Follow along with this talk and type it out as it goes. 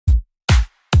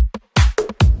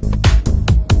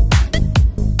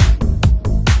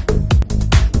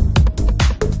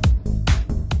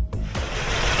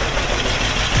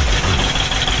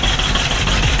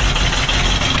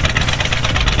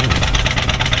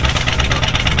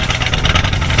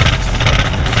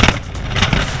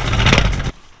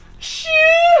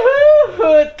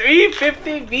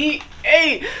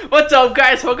350V8. What's up,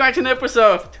 guys? Welcome back to an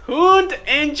episode of Tuned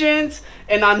Engines.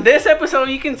 And on this episode,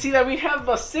 you can see that we have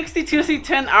the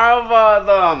 62C10 out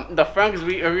of the front. Because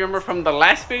we remember from the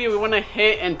last video, we want to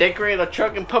hit and decorate the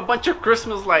truck and put a bunch of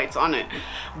Christmas lights on it.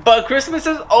 But Christmas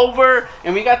is over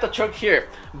and we got the truck here.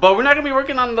 But we're not going to be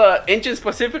working on the engine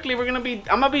specifically. I'm going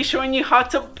to be showing you how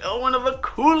to build one of the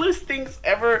coolest things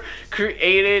ever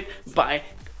created by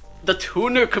the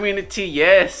tuner community.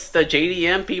 Yes, the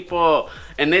JDM people.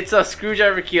 And it's a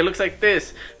screwdriver key. It looks like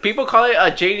this. People call it a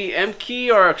JDM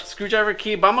key or a screwdriver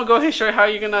key, but I'm gonna go ahead and show you how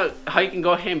you can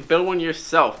go ahead and build one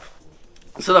yourself.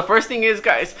 So the first thing is,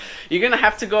 guys, you're gonna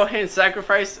have to go ahead and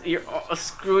sacrifice a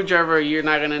screwdriver you're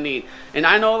not gonna need. And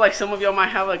I know, like, some of y'all might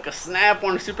have like a Snap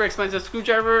one, a super expensive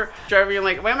screwdriver. You're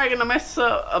like, why am I gonna mess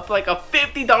up like a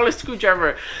 $50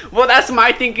 screwdriver? Well, that's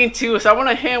my thinking too. So I went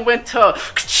ahead and went to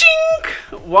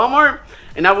Walmart.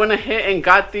 And I went ahead and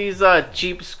got these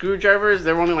cheap screwdrivers.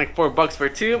 They were only like $4 for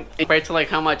two. Compared to like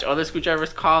how much other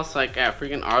screwdrivers cost, like at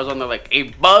freaking Arizona, they're like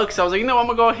 $8. I was like, you know, I'm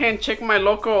gonna go ahead and check my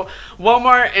local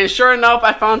Walmart. And sure enough,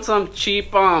 I found some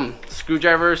cheap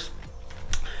screwdrivers.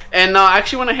 And I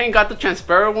actually went ahead and got the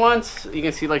transparent ones. You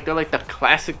can see, like, they're like the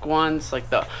classic ones, like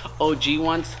the OG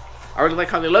ones. I really like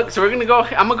how they look. So I'm gonna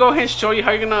go ahead and show you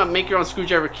how you're gonna make your own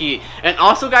screwdriver key. And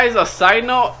also, guys, a side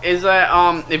note is that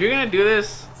if you're gonna do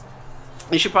this,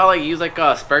 you should probably use like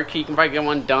a spare key. You can probably get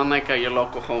one done like at your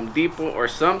local Home Depot or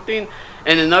something.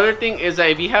 And another thing is that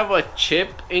if you have a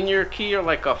chip in your key or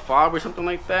like a fob or something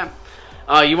like that,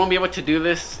 you won't be able to do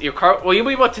this. Your car, well, you'll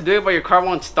be able to do it, but your car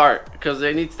won't start because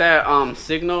it needs that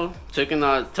signal so you can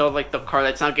tell like the car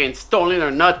that's not getting stolen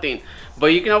or nothing.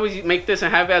 But you can always make this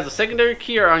and have it as a secondary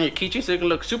key or on your keychain so it can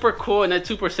look super cool, and it's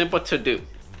super simple to do.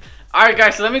 Alright,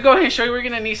 guys, so let me go ahead and show you what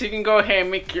you're gonna need so you can go ahead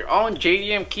and make your own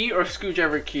JDM key or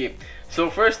screwdriver key. So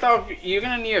first off, you're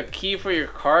gonna need a key for your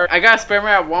car. I got a spare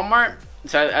one at Walmart,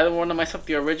 so I don't want to mess up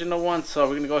the original one, so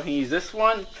we're gonna go ahead and use this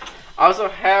one. I also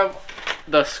have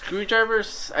the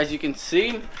screwdrivers, as you can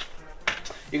see.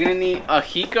 You're gonna need a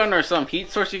heat gun or some heat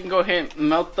source. You can go ahead and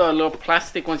melt the little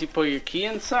plastic once you put your key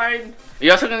inside.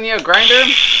 You're also gonna need a grinder,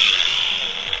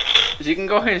 so you can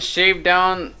go ahead and shave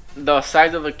down the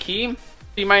size of the key.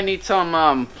 You might need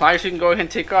some pliers. So you can go ahead and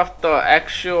take off the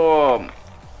actual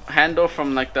handle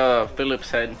from like the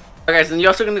Phillips head. Okay, guys, and you're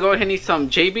also gonna go ahead and need some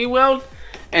JB weld,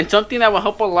 and something that will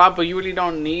help a lot but you really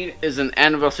don't need is an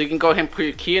anvil. So you can go ahead and put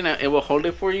your key in and it will hold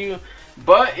it for you.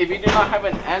 But if you do not have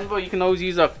an anvil, you can always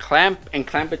use a clamp and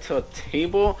clamp it to a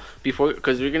table before,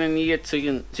 because you're gonna need it so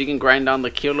you can grind down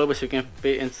the key a little bit so you can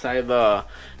fit inside the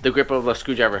grip of the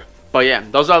screwdriver. But yeah,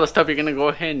 those are all the stuff you're gonna go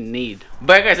ahead and need.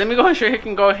 But guys, let me go ahead and show you how you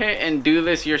can go ahead and do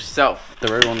this yourself. The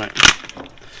red one,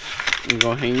 right?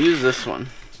 Go ahead and use this one.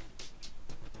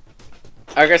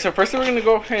 Alright, guys, so first thing we're gonna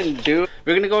go ahead and do,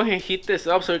 we're gonna go ahead and heat this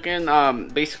up so it can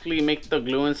basically make the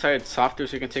glue inside softer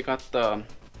so you can take out the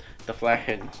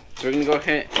flathead. So we're gonna go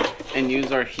ahead and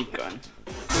use our heat gun.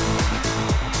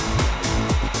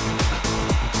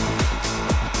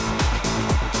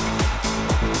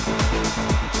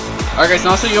 Alright, guys, and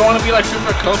also you don't want to be like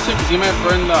super close to it because you might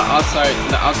burn the outside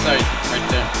right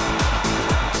there.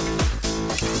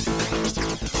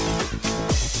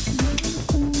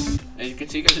 As you can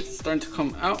see, guys, it's starting to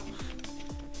come out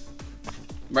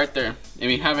right there, and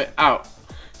we have it out.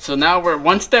 So now we're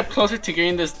one step closer to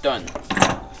getting this done.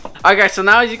 Alright, guys, so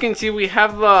now as you can see, we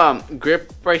have the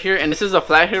grip right here, and this is a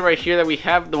flathead right here that we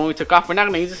have, the one we took off. We're not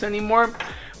going to use this anymore,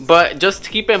 but just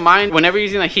keep in mind, whenever you're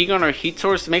using a heat gun or heat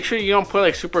source, make sure you don't put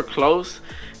like super close,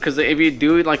 because if you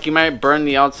do, like, you might burn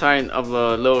the outside of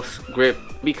the little grip.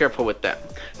 Be careful with that.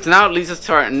 So now it leads us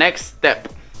to our next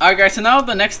step. Alright, guys, so now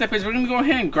the next step is we're going to go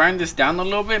ahead and grind this down a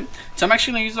little bit. So I'm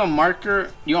actually going to use a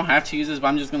marker. You don't have to use this, but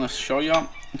I'm just going to show y'all.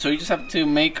 So you just have to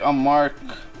make a mark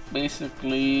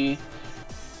basically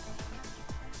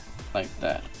like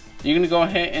that. You're going to go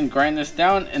ahead and grind this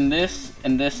down, and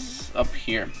this up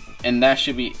here. And that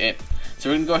should be it. So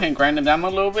we're going to go ahead and grind them down a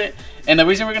little bit. And the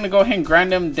reason we're going to go ahead and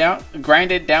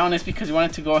grind it down is because we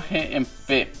want it to go ahead and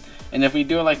fit. And if we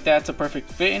do it like that, it's a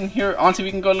perfect fit in here. Honestly, we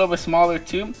can go a little bit smaller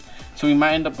too. So we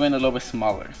might end up going a little bit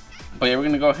smaller. But yeah, we're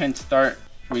gonna go ahead and start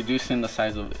reducing the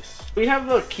size of this. We have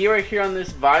the key right here on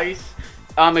this vise.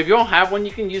 If you don't have one,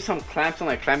 you can use some clamps and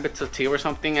like clamp it to a table or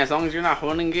something, as long as you're not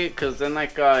holding it, because then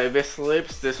like if it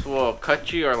slips, this will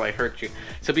cut you or like hurt you.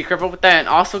 So be careful with that. And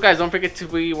also, guys, don't forget to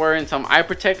be wearing some eye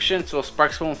protection so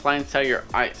sparks won't fly inside your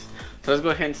eyes. So let's go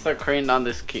ahead and start cranking down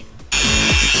this key.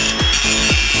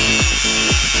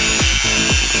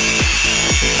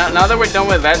 Now that we're done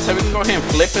with that, so we can go ahead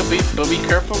and flip it, but be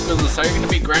careful because the side you're going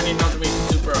to be grinding not to be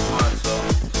super hot. So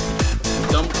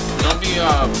don't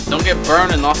don't get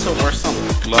burned, and also wear some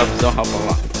gloves. They'll help a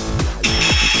lot.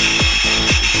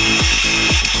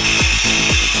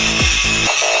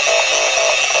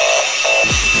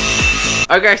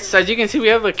 Alright guys, so as you can see, we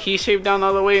have the key shape down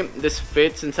all the way. This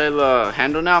fits inside the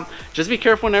handle now. Just be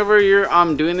careful whenever you're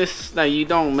doing this that you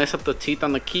don't mess up the teeth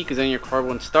on the key, because then your car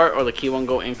won't start or the key won't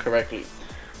go incorrectly.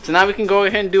 So now we can go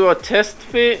ahead and do a test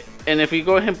fit, and if we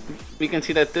go ahead, we can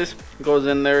see that this goes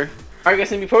in there. Alright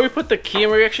guys, and before we put the key in,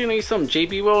 we're actually gonna use some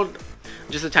JB Weld,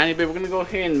 just a tiny bit. We're gonna go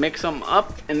ahead and mix them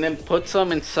up and then put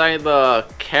some inside the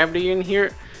cavity in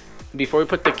here before we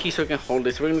put the key so we can hold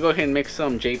this. We're gonna go ahead and mix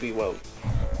some JB Weld.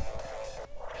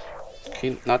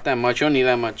 Okay, not that much, you don't need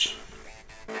that much.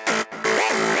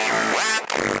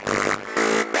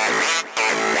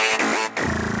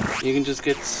 You can just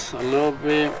get a little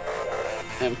bit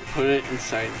and put it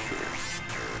inside here,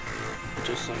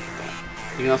 just like that.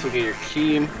 You can also get your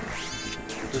key.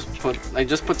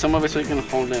 Just put some of it so you can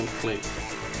hold it in place,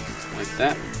 like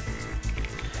that.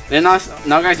 Then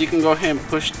now guys, you can go ahead and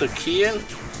push the key in,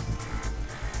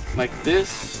 like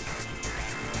this.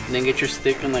 And then get your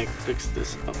stick and like fix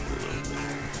this up a little bit.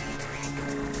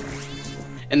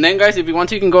 And then guys, if you want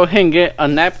to, you can go ahead and get a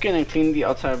napkin and clean the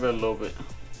outside of it a little bit,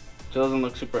 so it doesn't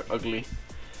look super ugly.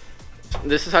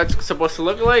 This is how it's supposed to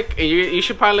look like. And you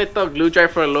should probably let the glue dry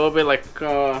for a little bit, like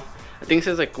I think it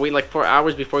says like wait like 4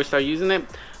 hours before you start using it.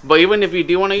 But even if you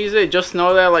do want to use it, just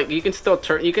know that like you can still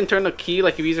turn the key,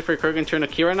 like if you use it for your car, you can turn the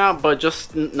key right now. But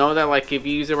just know that like if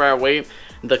you use it right away,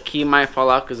 the key might fall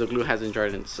out because the glue hasn't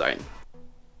dried inside.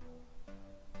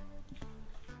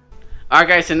 Alright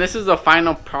guys, and this is the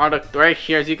final product right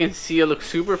here. As you can see, it looks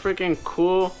super freaking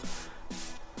cool.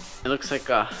 It looks like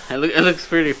it looks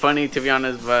pretty funny, to be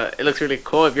honest, but it looks really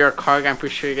cool. If you're a car guy, I'm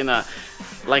pretty sure you're gonna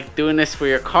like doing this for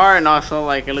your car, and also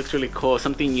like it looks really cool,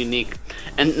 something unique.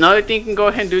 And another thing you can go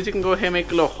ahead and do is you can go ahead and make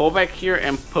a little hole back here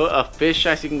and put a fish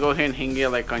eye, so you can go ahead and hang it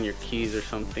like on your keys or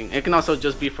something. It can also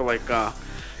just be for like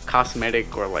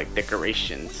cosmetic or like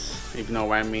decorations, if you know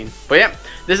what I mean. But yeah,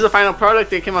 this is the final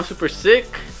product. It came out super sick,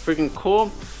 freaking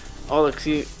cool. Oh look,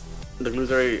 see, the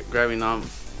glue's already grabbing on.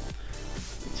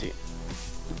 Let's see,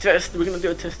 test. We're gonna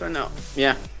do a test right now.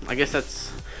 Yeah, I guess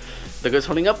that's the glue's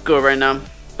holding up good right now.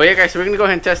 But yeah guys, so we're gonna go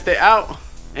ahead and test it out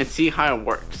and see how it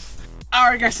works.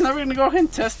 Alright guys, so now we're gonna go ahead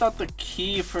and test out the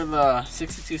key for the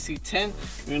 62C10.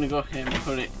 We're gonna go ahead and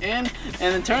put it in and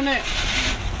then turn it.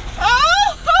 Oh!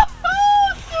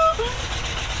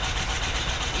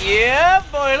 Yeah,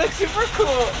 boy, it looks super cool.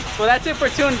 Well, that's it for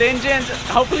Tuned Engines.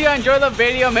 Hopefully you enjoyed the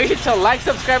video. Make sure to like,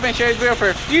 subscribe, and share this video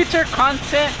for future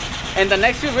content. And the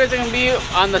next few videos are going to be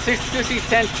on the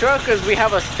 62C10 truck, because we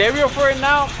have a stereo for it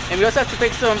now. And we also have to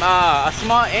fix some a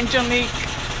small engine leak,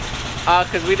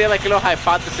 because we did like a little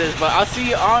hypothesis. But I'll see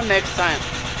you all next time.